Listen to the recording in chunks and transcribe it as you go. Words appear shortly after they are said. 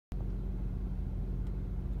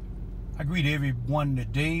I greet everyone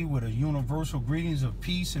today with a universal greetings of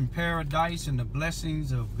peace and paradise, and the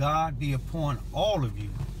blessings of God be upon all of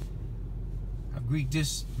you. I greet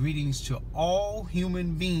this greetings to all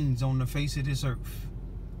human beings on the face of this earth.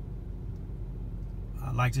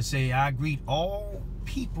 I like to say I greet all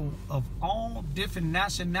people of all different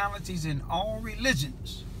nationalities and all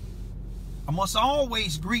religions. I must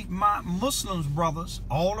always greet my Muslim brothers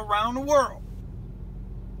all around the world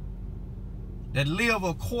that live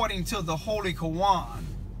according to the Holy Quran.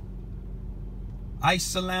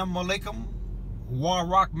 Assalamu alaikum wa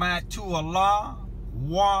rahmatullah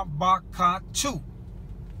wa barakatuh.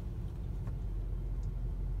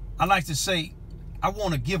 I like to say I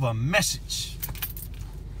want to give a message,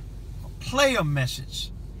 play a message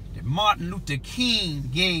that Martin Luther King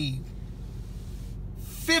gave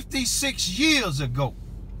 56 years ago.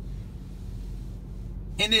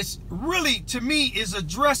 And it's really, to me, is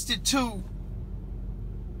addressed to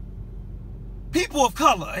people of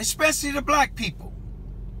color, especially the black people.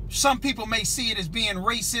 Some people may see it as being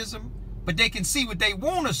racism, but they can see what they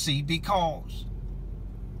want to see, because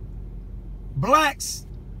blacks,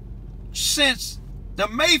 since the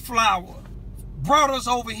Mayflower brought us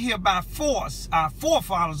over here by force, our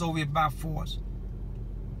forefathers over here by force,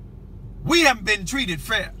 we haven't been treated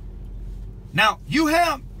fair. Now, you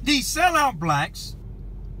have these sellout blacks.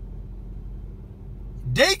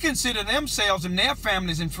 They consider themselves and their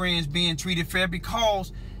families and friends being treated fair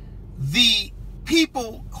because the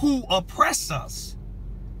people who oppress us,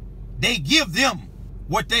 they give them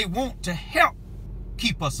what they want to help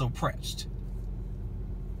keep us oppressed.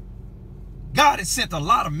 God has sent a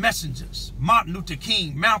lot of messengers: Martin Luther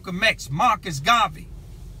King, Malcolm X, Marcus Garvey,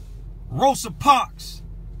 Rosa Parks,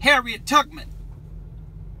 Harriet Tubman,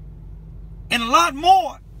 and a lot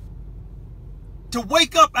more, to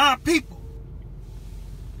wake up our people.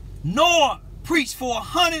 Noah preached for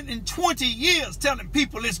 120 years telling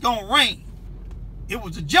people it's going to rain. It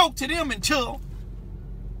was a joke to them until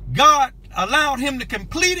God allowed him to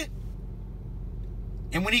complete it.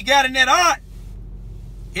 And when he got in that ark,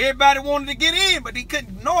 everybody wanted to get in, but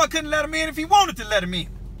Noah couldn't let him in if he wanted to let him in.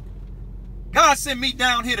 God sent me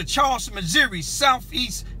down here to Charleston, Missouri,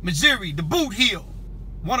 southeast Missouri, the Boot Hill,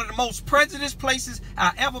 one of the most prejudiced places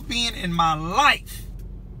I ever been in my life.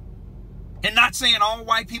 And not saying all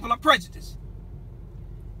white people are prejudiced.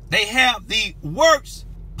 They have the worst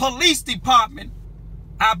police department,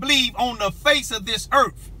 I believe, on the face of this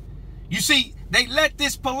earth. You see, they let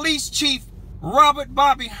this police chief, Robert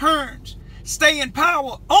Bobby Hearns, stay in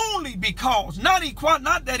power only because, not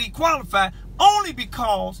that he qualified, only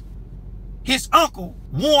because his uncle,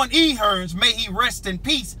 Warren E. Hearns, may he rest in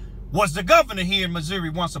peace, was the governor here in Missouri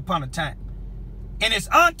once upon a time. And his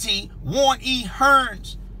auntie, Warren E.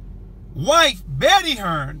 Hearns' wife, Betty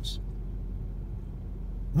Hearns,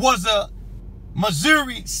 was a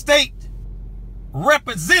Missouri state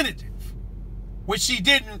representative, which she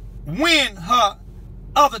didn't win her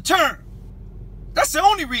other term. That's the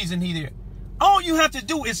only reason he there. All you have to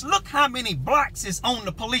do is look how many blacks is on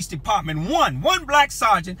the police department. One black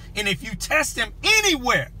sergeant, and if you test him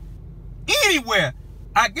anywhere,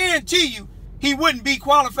 I guarantee you he wouldn't be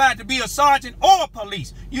qualified to be a sergeant or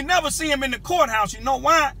police. You never see him in the courthouse. You know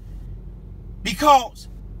why? Because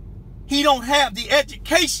he don't have the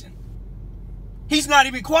education. He's not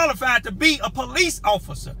even qualified to be a police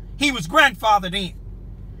officer. He was grandfathered in.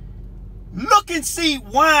 Look and see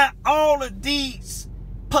why all of these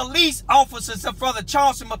police officers for the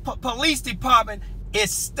Charleston Police Department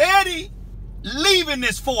is steady leaving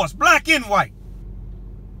this force, black and white.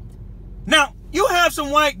 Now, you have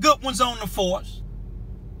some white good ones on the force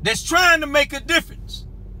that's trying to make a difference.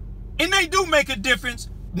 And they do make a difference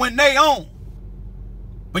when they own.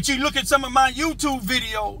 But you look at some of my YouTube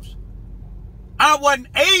videos, I wasn't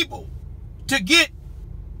able to get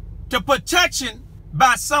to protection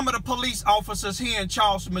by some of the police officers here in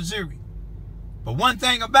Charleston, Missouri. But one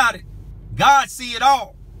thing about it, God see it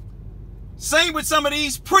all. Same with some of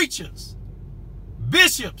these preachers,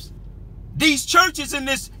 bishops. These churches in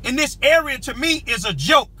this area, to me, is a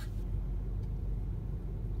joke.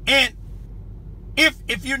 And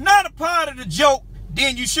if you're not a part of the joke,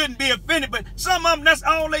 then you shouldn't be offended. But some of them, that's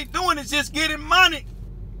all they doing is just getting money.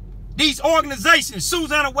 These organizations,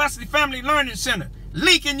 Susanna Wesley Family Learning Center,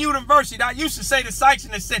 Lincoln University, I used to say the Sykes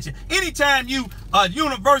and Extension. Anytime you a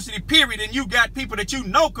university, period, and you got people that you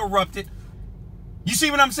know corrupted, you see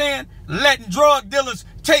what I'm saying? Letting drug dealers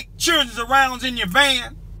take children's arounds in your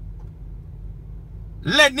van,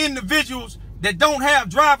 letting individuals that don't have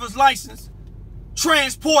driver's license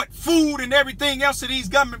transport food and everything else to these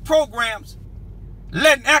government programs,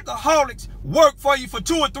 letting alcoholics work for you for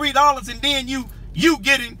 $2 or $3, and then you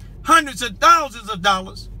getting hundreds of thousands of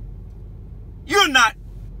dollars. You're not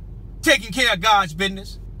taking care of God's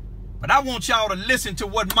business. But I want y'all to listen to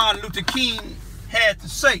what Martin Luther King had to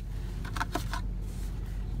say.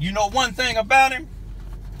 You know one thing about him?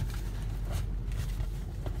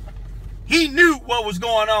 He knew what was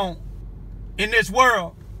going on in this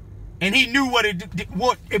world, and he knew what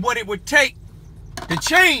it would take to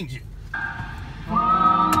change it.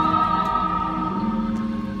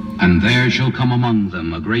 And there shall come among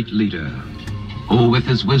them a great leader, who with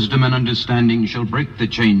his wisdom and understanding shall break the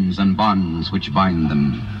chains and bonds which bind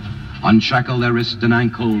them, unshackle their wrists and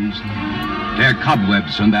ankles, tear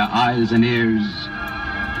cobwebs from their eyes and ears,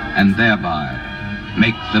 and thereby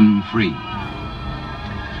make them free.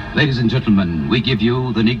 Ladies and gentlemen, we give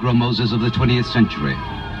you the Negro Moses of the 20th century,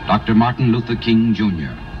 Dr. Martin Luther King,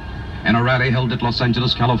 Jr., in a rally held at Los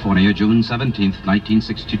Angeles, California, June 17,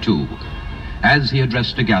 1962, as he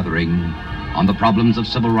addressed a gathering on the problems of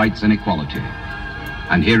civil rights and equality.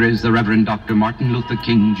 And here is the Reverend Dr. Martin Luther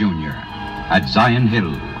King, Jr. at Zion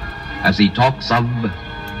Hill, as he talks of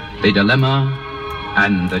the dilemma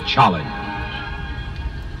and the challenge.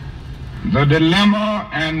 The dilemma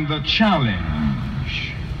and the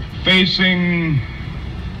challenge facing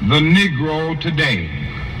the Negro today.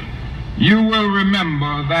 You will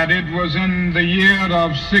remember that it was in the year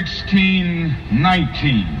of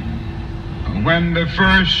 1619 when the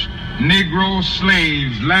first Negro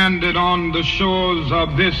slaves landed on the shores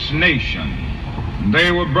of this nation.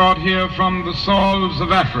 They were brought here from the soils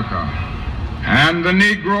of Africa, and the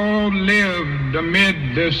Negro lived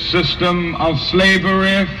amid this system of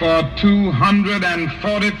slavery for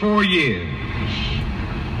 244 years.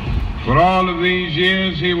 For all of these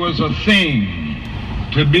years, he was a thing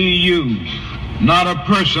to be used, not a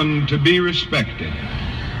person to be respected.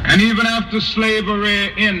 And even after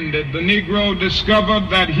slavery ended, the Negro discovered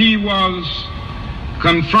that he was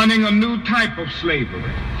confronting a new type of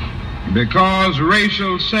slavery, because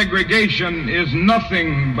racial segregation is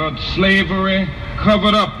nothing but slavery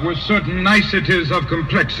covered up with certain niceties of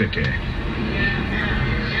complexity.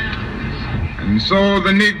 And so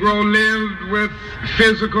the Negro lived with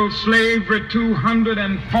physical slavery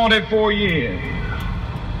 244 years.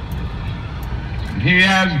 He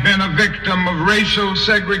has been a victim of racial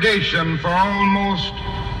segregation for almost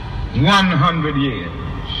 100 years.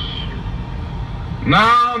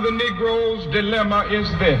 Now the Negro's dilemma is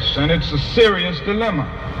this, and it's a serious dilemma.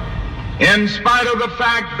 In spite of the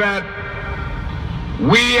fact that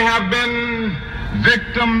we have been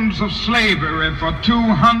victims of slavery for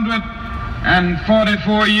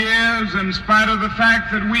 244 years, in spite of the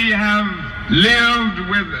fact that we have lived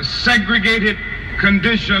with segregated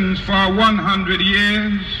conditions for 100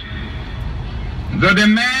 years, the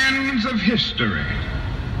demands of history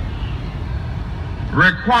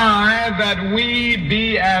require that we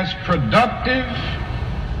be as productive,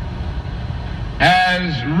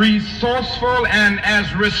 as resourceful, and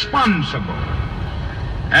as responsible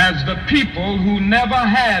as the people who never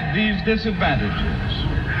had these disadvantages.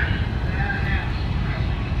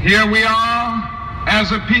 Here we are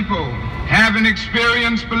as a people, having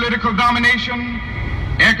experienced political domination,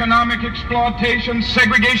 economic exploitation,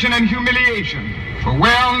 segregation, and humiliation for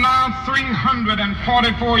well now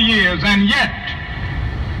 344 years, and yet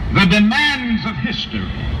the demands of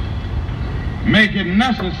history make it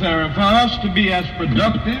necessary for us to be as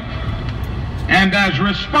productive and as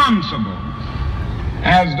responsible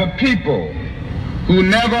as the people who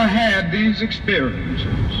never had these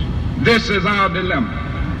experiences. This is our dilemma.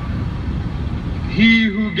 He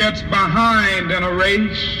who gets behind in a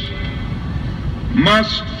race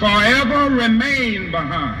must forever remain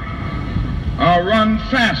behind or run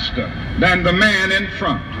faster than the man in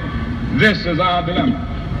front. This is our dilemma.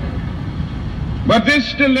 But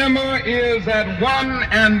this dilemma is at one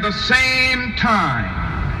and the same time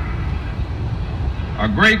a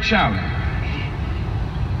great challenge.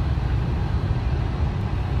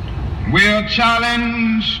 We are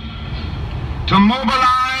challenged to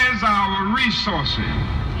mobilize our resources,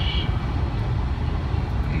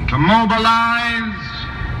 to mobilize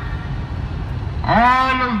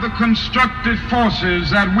all of the constructive forces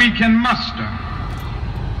that we can muster,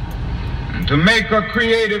 and to make a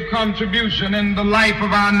creative contribution in the life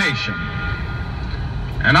of our nation.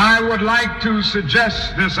 And I would like to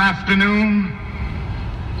suggest this afternoon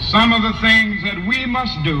some of the things that we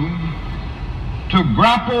must do to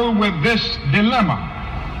grapple with this dilemma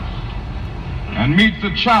and meet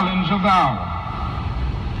the challenge of the hour.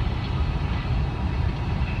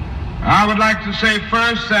 I would like to say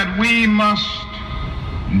first that we must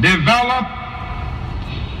develop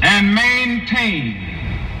and maintain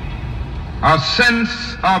a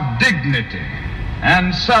sense of dignity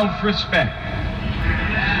and self-respect.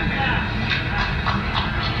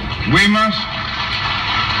 We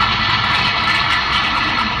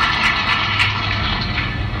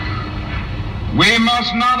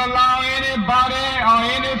must not allow anybody or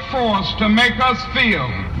any force to make us feel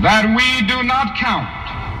that we do not count.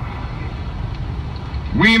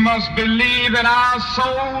 We must believe in our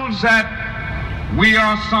souls that we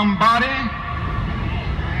are somebody,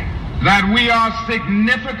 that we are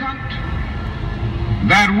significant,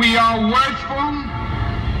 that we are worthful,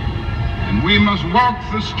 and we must walk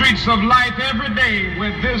the streets of life every day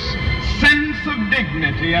with this sense of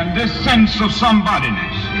dignity and this sense of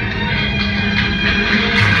somebodyness.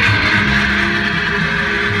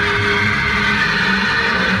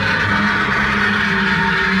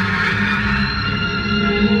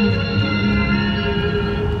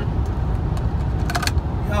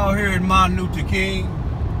 Y'all heard Martin Luther King?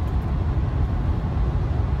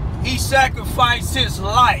 He sacrificed his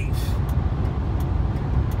life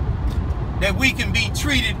that we can be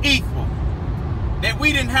treated equal, that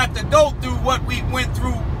we didn't have to go through what we went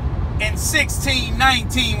through in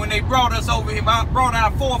 1619 when they brought us over here, brought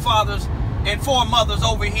our forefathers and foremothers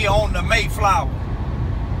over here on the Mayflower.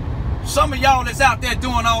 Some of y'all that's out there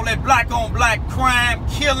doing all that black on black crime,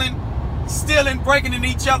 killing, stealing, breaking in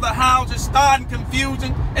each other's houses, starting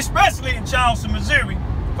confusion, especially in Charleston, Missouri,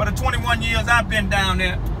 for the 21 years I've been down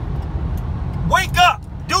there. Wake up,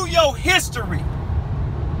 do your history.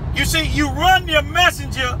 You see, you run your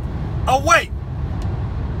messenger away.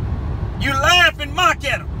 You laugh and mock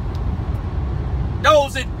at them.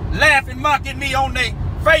 Those that laugh and mock at me on their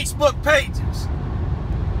Facebook pages.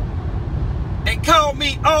 They call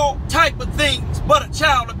me all type of things but a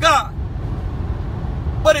child of God.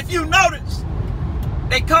 But if you notice,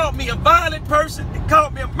 they called me a violent person, they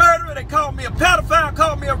called me a murderer, they called me a pedophile,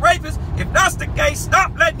 called me a rapist. If that's the case,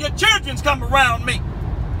 stop letting your children come around me.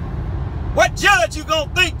 What judge you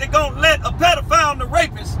gonna think they're gonna let a pedophile and a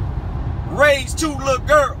rapist raise two little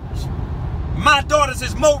girls? My daughters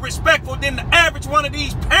is more respectful than the average one of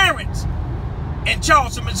these parents in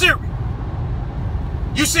Charleston, Missouri.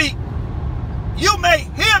 You see, you may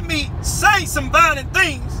hear me say some violent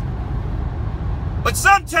things, but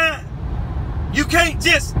sometimes you can't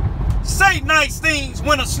just say nice things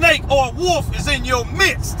when a snake or a wolf is in your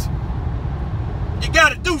midst. You got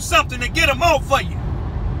to do something to get them off of you.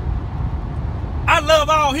 I love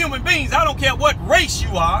all human beings. I don't care what race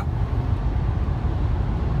you are.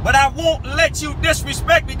 But I won't let you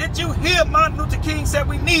disrespect me. Did you hear Martin Luther King said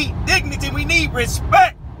we need dignity, we need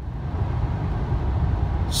respect?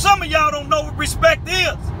 Some of y'all don't know what respect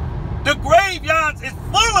is. The graveyards is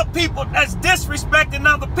full of people that's disrespecting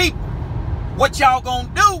other people. What y'all gonna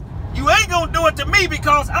do? You ain't gonna do it to me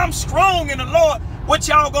because I'm strong in the Lord. What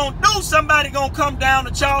y'all gonna do? Somebody gonna come down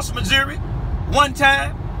to Charleston, Missouri one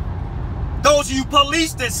time. Those of you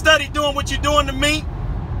police that study doing what you're doing to me,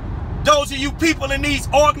 those of you people in these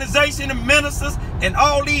organizations and ministers and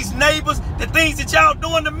all these neighbors, the things that y'all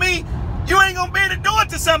doing to me, you ain't gonna be able to do it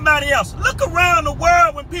to somebody else. Look around the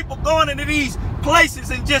world when people going into these places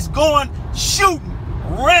and just going shooting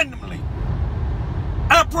randomly.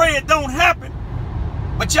 I pray it don't happen,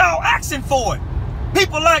 but y'all asking for it.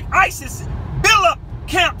 People like ISIS build up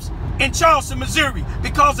camps in Charleston, Missouri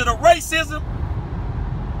because of the racism.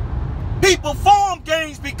 People form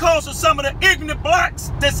gangs because of some of the ignorant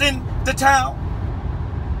blacks that's in the town.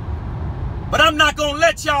 But I'm not going to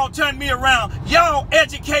let y'all turn me around. Y'all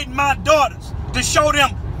educating my daughters to show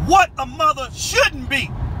them what a mother shouldn't be,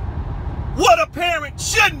 what a parent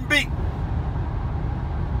shouldn't be.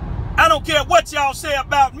 I don't care what y'all say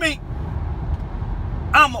about me.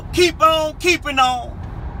 I'm going to keep on keeping on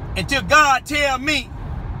until God tell me,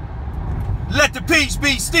 let the peace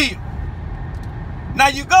be still. Now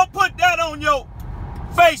you go put that on your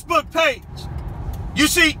Facebook page. You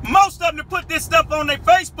see, most of them that put this stuff on their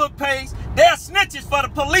Facebook page, they're snitches for the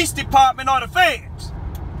police department or the feds.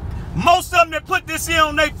 Most of them that put this here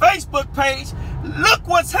on their Facebook page, look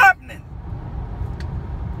what's happening.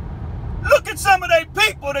 Look at some of their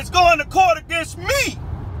people that's going to court against me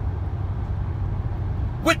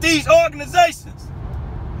with these organizations.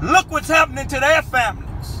 Look what's happening to their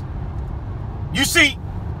families. You see,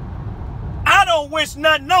 I don't wish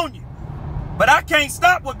nothing on you, but I can't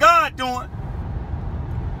stop what God doing.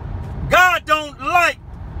 God don't like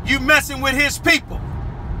you messing with his people.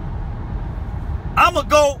 I'm going to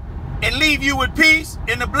go and leave you with peace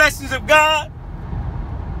and the blessings of God,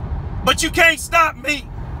 but you can't stop me.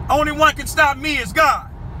 Only one can stop me is God.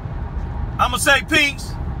 I'm going to say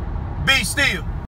peace, be still.